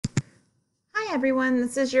Hi everyone,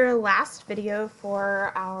 this is your last video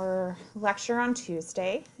for our lecture on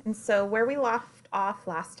Tuesday. And so where we left off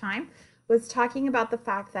last time was talking about the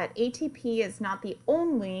fact that ATP is not the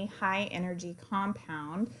only high energy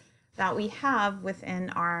compound that we have within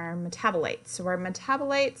our metabolites. So our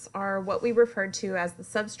metabolites are what we refer to as the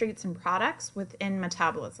substrates and products within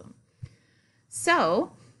metabolism.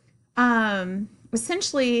 So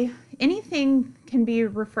essentially, anything can be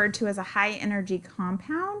referred to as a high energy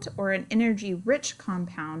compound or an energy rich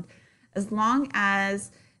compound as long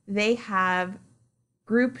as they have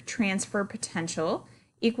group transfer potential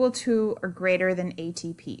equal to or greater than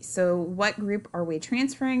ATP. So what group are we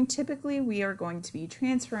transferring? Typically, we are going to be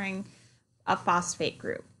transferring a phosphate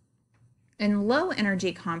group. And low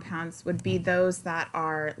energy compounds would be those that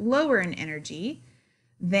are lower in energy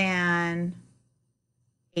than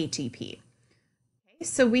ATP.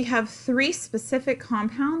 So we have three specific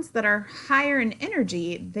compounds that are higher in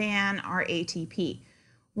energy than our ATP.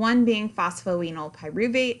 One being phosphoenol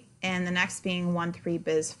pyruvate and the next being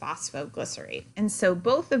 1,3-bis-phosphoglycerate. And so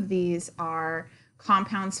both of these are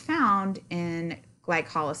compounds found in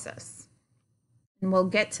glycolysis. And we'll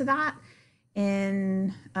get to that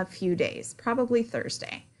in a few days, probably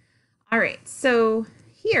Thursday. All right, so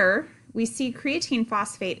here we see creatine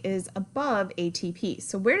phosphate is above ATP.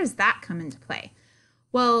 So where does that come into play?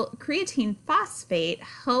 Well, creatine phosphate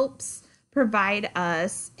helps provide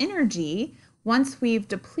us energy once we've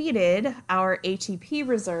depleted our ATP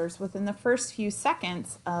reserves within the first few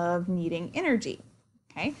seconds of needing energy.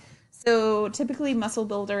 Okay, so typically muscle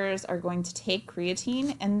builders are going to take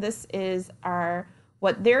creatine, and this is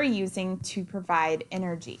what they're using to provide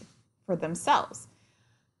energy for themselves.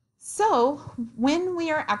 So when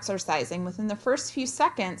we are exercising, within the first few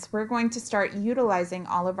seconds, we're going to start utilizing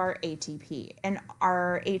all of our ATP, and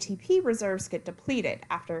our ATP reserves get depleted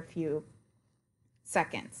after a few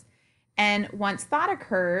seconds. And once that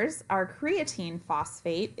occurs, our creatine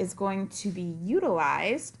phosphate is going to be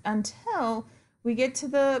utilized until we get to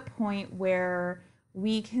the point where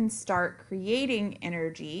we can start creating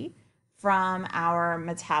energy from our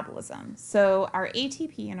metabolism. So our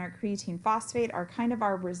ATP and our creatine phosphate are kind of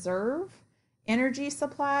our reserve energy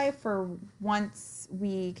supply for once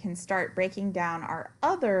we can start breaking down our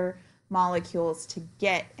other molecules to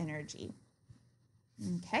get energy.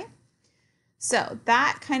 Okay, so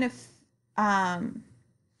that kind of,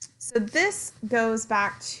 so this goes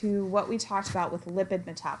back to what we talked about with lipid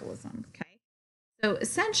metabolism. Okay, so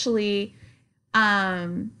essentially,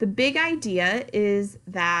 the big idea is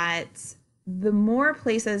that the more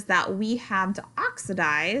places that we have to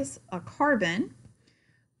oxidize a carbon,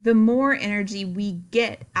 the more energy we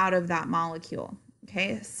get out of that molecule.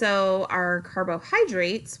 Okay, so our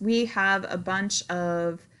carbohydrates, we have a bunch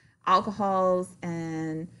of alcohols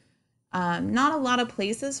and not a lot of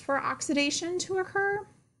places for oxidation to occur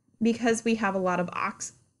because we have a lot of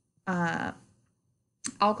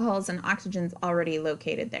alcohols and oxygens already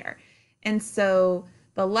located there. And so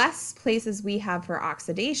the less places we have for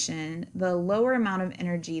oxidation, the lower amount of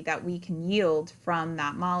energy that we can yield from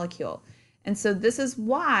that molecule. And so this is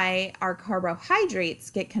why our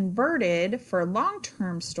carbohydrates get converted for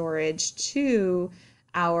long-term storage to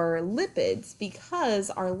our lipids,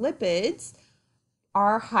 because our lipids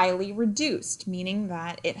are highly reduced, meaning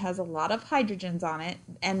that it has a lot of hydrogens on it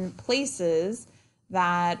and places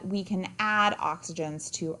that we can add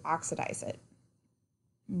oxygens to oxidize it.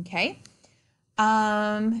 Okay.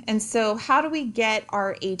 And so how do we get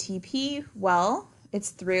our ATP? Well, it's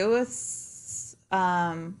through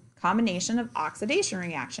a combination of oxidation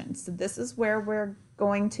reactions. So this is where we're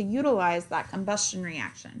going to utilize that combustion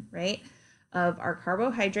reaction, right? Of our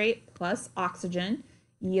carbohydrate plus oxygen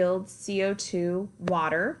yields CO2,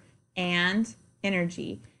 water, and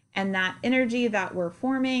energy. And that energy that we're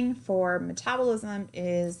forming for metabolism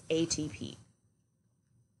is ATP.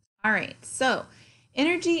 All right, so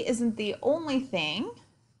energy isn't the only thing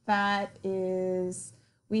that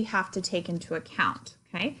we have to take into account,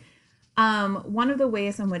 okay? One of the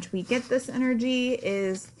ways in which we get this energy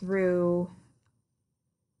is through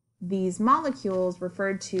these molecules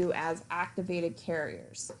referred to as activated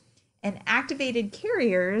carriers. And activated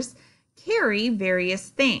carriers carry various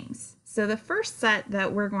things. So the first set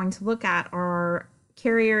that we're going to look at are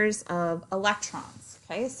carriers of electrons,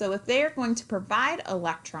 okay? So if they are going to provide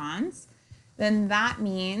electrons, then that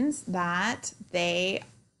means that they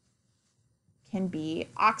can be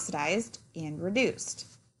oxidized and reduced.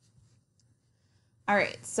 All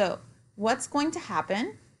right, so what's going to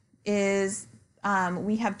happen is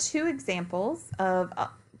we have two examples of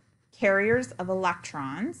carriers of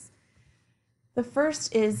electrons. The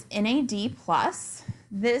first is NAD+.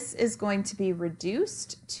 this is going to be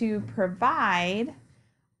reduced to provide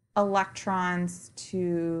electrons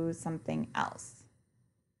to something else.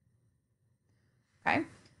 Okay,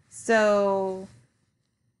 so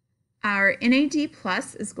our NAD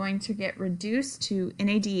plus is going to get reduced to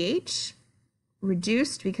NADH,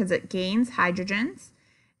 reduced because it gains hydrogens.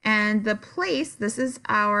 And the place, this is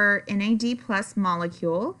our NAD plus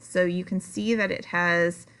molecule. So you can see that it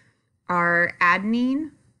has our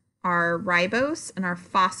adenine, our ribose, and our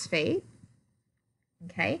phosphate.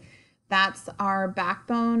 Okay, that's our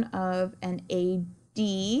backbone of an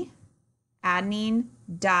AD, adenine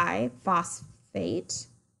diphosphate.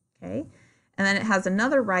 Okay, and then it has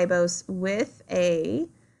another ribose with a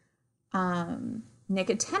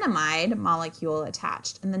nicotinamide molecule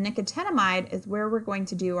attached. And the nicotinamide is where we're going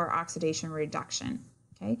to do our oxidation reduction.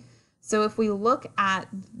 Okay, so if we look at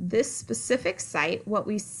this specific site, what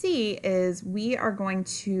we see is we are going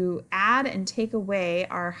to add and take away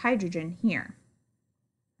our hydrogen here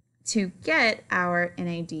to get our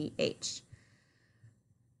NADH.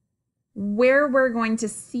 Where we're going to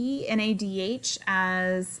see NADH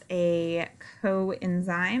as a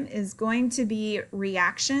coenzyme is going to be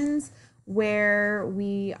reactions where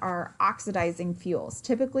we are oxidizing fuels.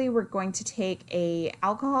 Typically, we're going to take an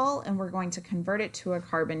alcohol and we're going to convert it to a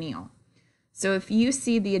carbonyl. So if you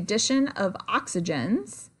see the addition of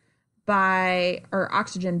oxygens or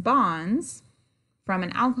oxygen bonds from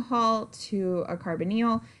an alcohol to a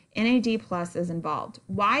carbonyl, NAD plus is involved.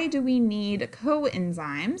 Why do we need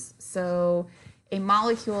coenzymes? So a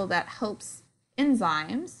molecule that helps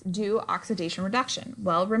enzymes do oxidation reduction.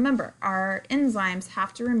 Well, remember, our enzymes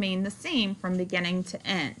have to remain the same from beginning to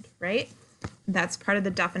end, right? That's part of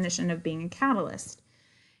the definition of being a catalyst.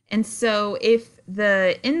 And so if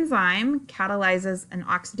the enzyme catalyzes an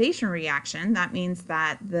oxidation reaction, that means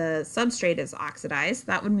that the substrate is oxidized.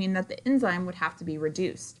 That would mean that the enzyme would have to be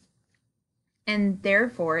reduced. And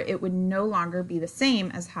therefore, it would no longer be the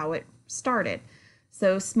same as how it started.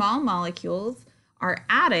 So small molecules are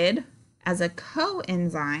added as a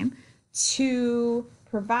coenzyme to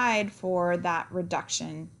provide for that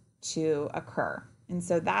reduction to occur. And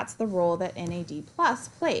so that's the role that NAD plus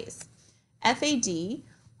plays. FAD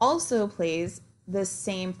also plays the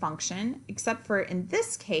same function, except for in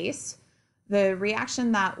this case, the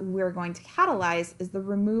reaction that we're going to catalyze is the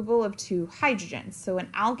removal of two hydrogens. So an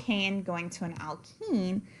alkane going to an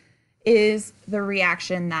alkene is the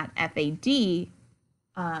reaction that FAD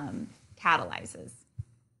catalyzes.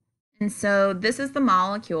 And so this is the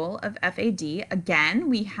molecule of FAD. Again,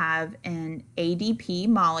 we have an ADP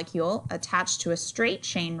molecule attached to a straight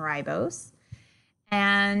chain ribose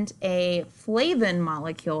and a flavin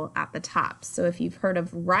molecule at the top. So if you've heard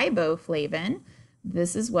of riboflavin,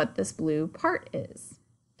 this is what this blue part is,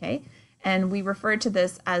 okay? And we refer to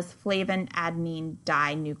this as flavin adenine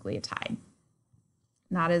dinucleotide.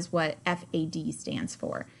 That is what FAD stands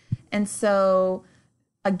for. And so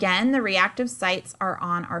again, the reactive sites are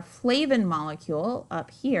on our flavin molecule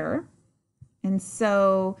up here. And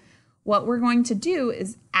so what we're going to do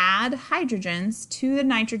is add hydrogens to the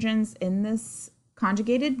nitrogens in this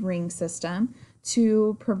conjugated ring system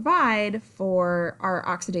to provide for our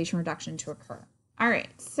oxidation reduction to occur. All right,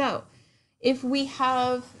 so if we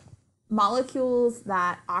have molecules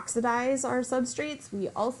that oxidize our substrates, we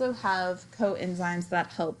also have coenzymes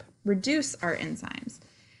that help reduce our enzymes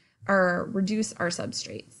or reduce our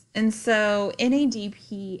substrates. And so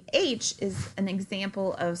NADPH is an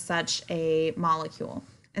example of such a molecule.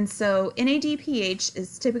 And so NADPH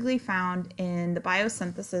is typically found in the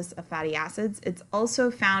biosynthesis of fatty acids. It's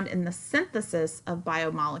also found in the synthesis of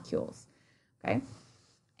biomolecules, okay?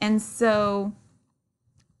 And so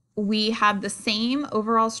we have the same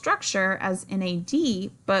overall structure as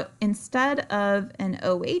NAD, but instead of an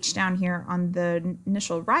OH down here on the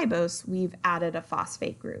initial ribose, we've added a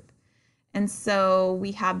phosphate group. And so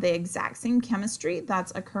we have the exact same chemistry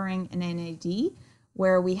that's occurring in NAD,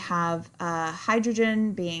 where we have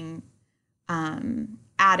hydrogen being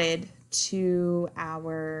added to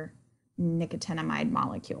our nicotinamide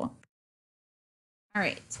molecule. All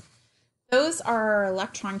right. Those are our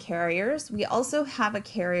electron carriers. We also have a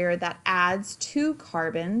carrier that adds 2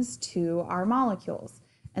 carbons to our molecules,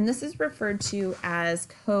 and this is referred to as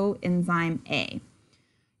coenzyme A.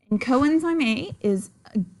 And coenzyme A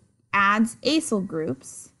adds acyl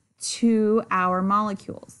groups to our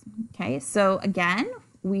molecules. Okay, so again,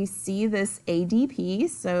 we see this ADP,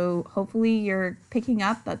 so hopefully you're picking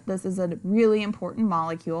up that this is a really important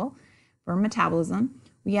molecule for metabolism.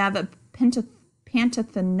 We have a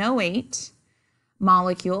pantothenoate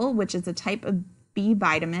molecule, which is a type of B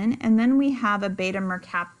vitamin, and then we have a beta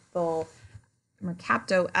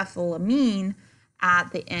mercaptoethylamine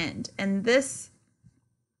at the end. And this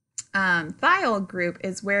thiol group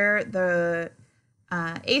is where the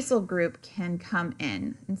acyl group can come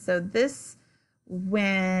in. And so this,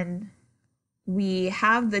 when we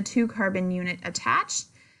have the 2-carbon unit attached,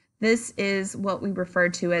 this is what we refer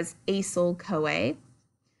to as acyl-CoA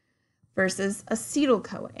versus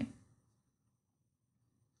acetyl-CoA.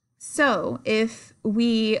 So if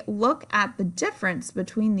we look at the difference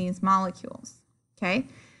between these molecules, okay,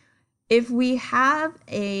 if we have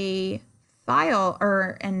a thiol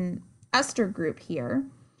or an ester group here,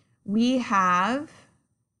 we have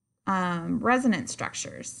resonance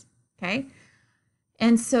structures, okay?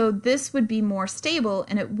 And so this would be more stable,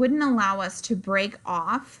 and it wouldn't allow us to break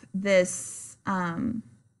off this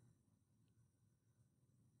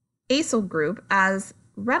acyl group as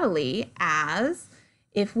readily as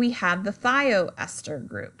if we have the thioester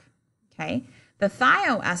group, okay? The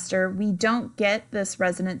thioester, we don't get this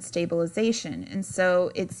resonance stabilization, and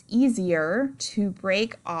so it's easier to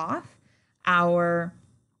break off our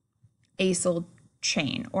acyl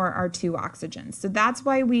chain or our 2 oxygens. So that's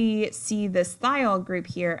why we see this thiol group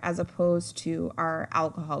here as opposed to our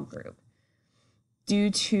alcohol group, due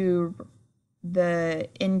to the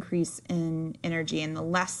increase in energy and the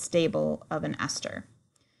less stable of an ester.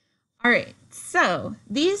 All right, so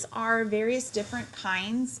these are various different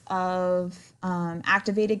kinds of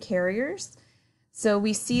activated carriers. So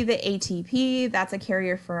we see the ATP, that's a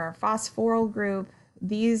carrier for our phosphoryl group.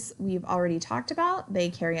 These we've already talked about. They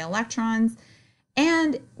carry electrons.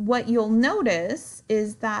 And what you'll notice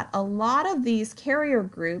is that a lot of these carrier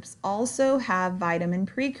groups also have vitamin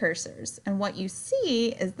precursors. And what you see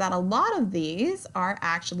is that a lot of these are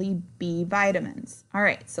actually B vitamins. All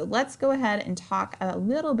right, so let's go ahead and talk a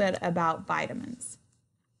little bit about vitamins.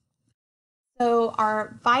 So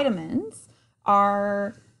our vitamins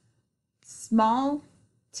are small,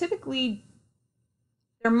 typically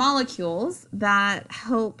they're molecules that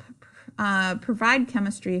help provide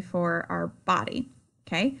chemistry for our body,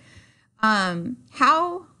 okay?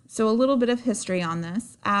 So a little bit of history on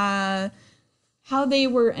this. How they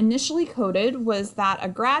were initially coded was that a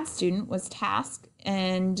grad student was tasked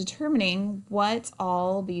in determining what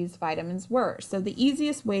all these vitamins were. So the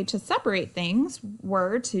easiest way to separate things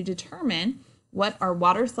were to determine what are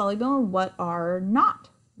water soluble and what are not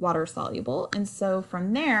water soluble. And so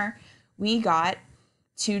from there, we got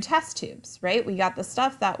 2 test tubes, right? We got the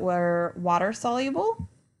stuff that were water soluble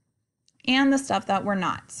and the stuff that were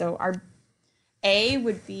not. So our A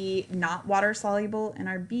would be not water soluble and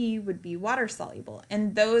our B would be water soluble.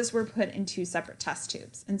 And those were put in 2 separate test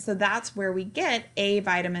tubes. And so that's where we get A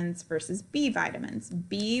vitamins versus B vitamins.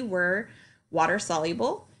 B were water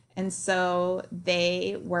soluble, and so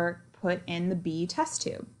they were put in the B test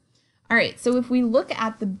tube. All right, so if we look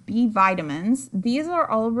at the B vitamins, these are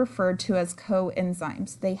all referred to as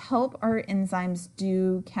coenzymes. They help our enzymes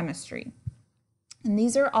do chemistry. And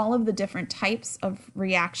these are all of the different types of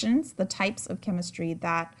reactions, the types of chemistry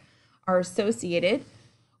that are associated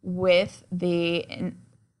with the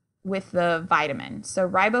vitamin. So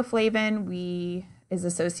riboflavin is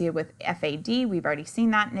associated with FAD. We've already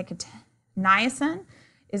seen that. Niacin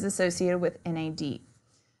is associated with NAD.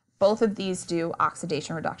 Both of these do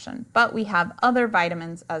oxidation reduction, but we have other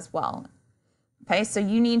vitamins as well. Okay, so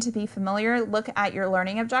you need to be familiar, look at your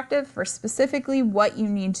learning objective for specifically what you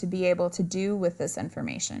need to be able to do with this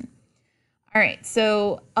information. All right,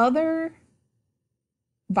 so other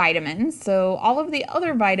vitamins. So all of the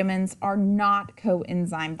other vitamins are not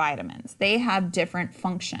coenzyme vitamins. They have different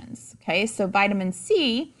functions. Okay, so vitamin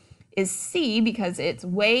C is C because it's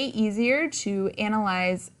way easier to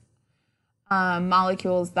analyze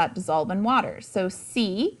molecules that dissolve in water. So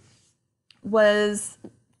C was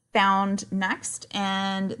found next,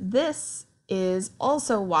 and this is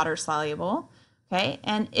also water soluble, okay,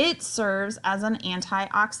 and it serves as an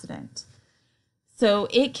antioxidant. So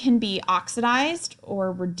it can be oxidized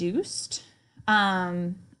or reduced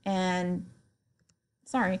and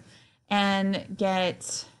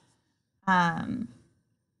get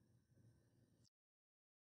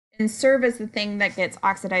and serve as the thing that gets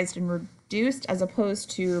oxidized and reduced, as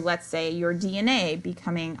opposed to, let's say, your DNA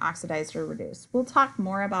becoming oxidized or reduced. We'll talk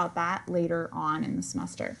more about that later on in the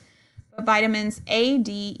semester. But vitamins A,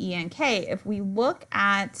 D, E, and K, if we look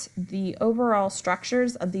at the overall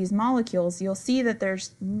structures of these molecules, you'll see that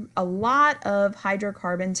there's a lot of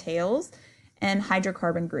hydrocarbon tails and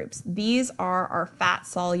hydrocarbon groups. These are our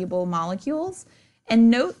fat-soluble molecules.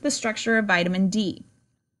 And note the structure of vitamin D.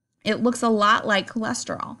 It looks a lot like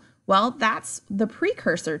cholesterol. Well, that's the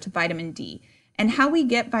precursor to vitamin D. And how we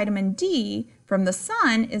get vitamin D from the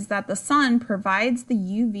sun is that the sun provides the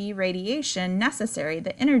UV radiation necessary,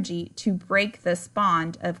 the energy, to break this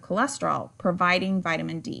bond of cholesterol, providing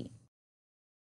vitamin D.